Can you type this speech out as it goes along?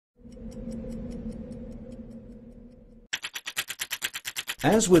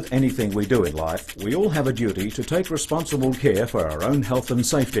As with anything we do in life, we all have a duty to take responsible care for our own health and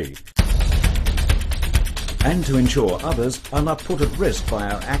safety, and to ensure others are not put at risk by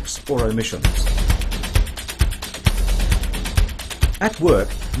our acts or omissions. At work,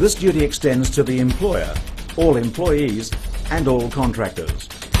 this duty extends to the employer, all employees, and all contractors.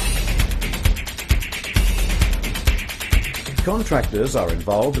 Contractors are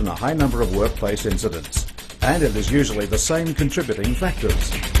involved in a high number of workplace incidents, and it is usually the same contributing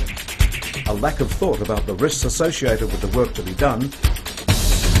factors: a lack of thought about the risks associated with the work to be done,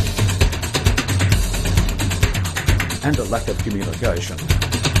 and a lack of communication.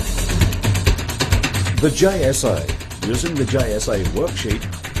 The JSA. Using the JSA worksheet,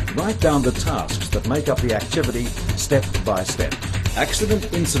 write down the tasks that make up the activity step by step.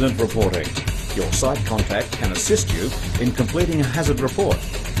 Accident incident reporting. Your site contact can assist you in completing a hazard report,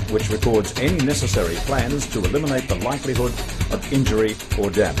 which records any necessary plans to eliminate the likelihood of injury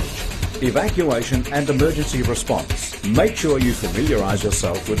or damage. Evacuation and emergency response. Make sure you familiarise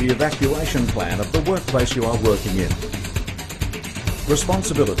yourself with the evacuation plan of the workplace you are working in.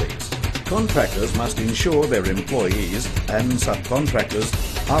 Responsibilities. Contractors must ensure their employees and subcontractors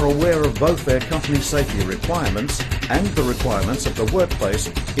are aware of both their company safety requirements and the requirements of the workplace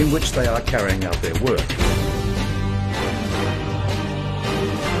in which they are carrying out their work.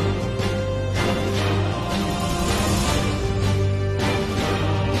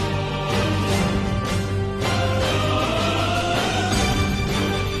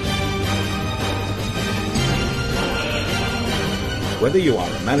 Whether you are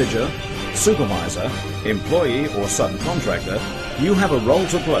a manager, supervisor, employee or subcontractor, you have a role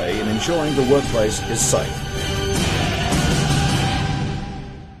to play in ensuring the workplace is safe.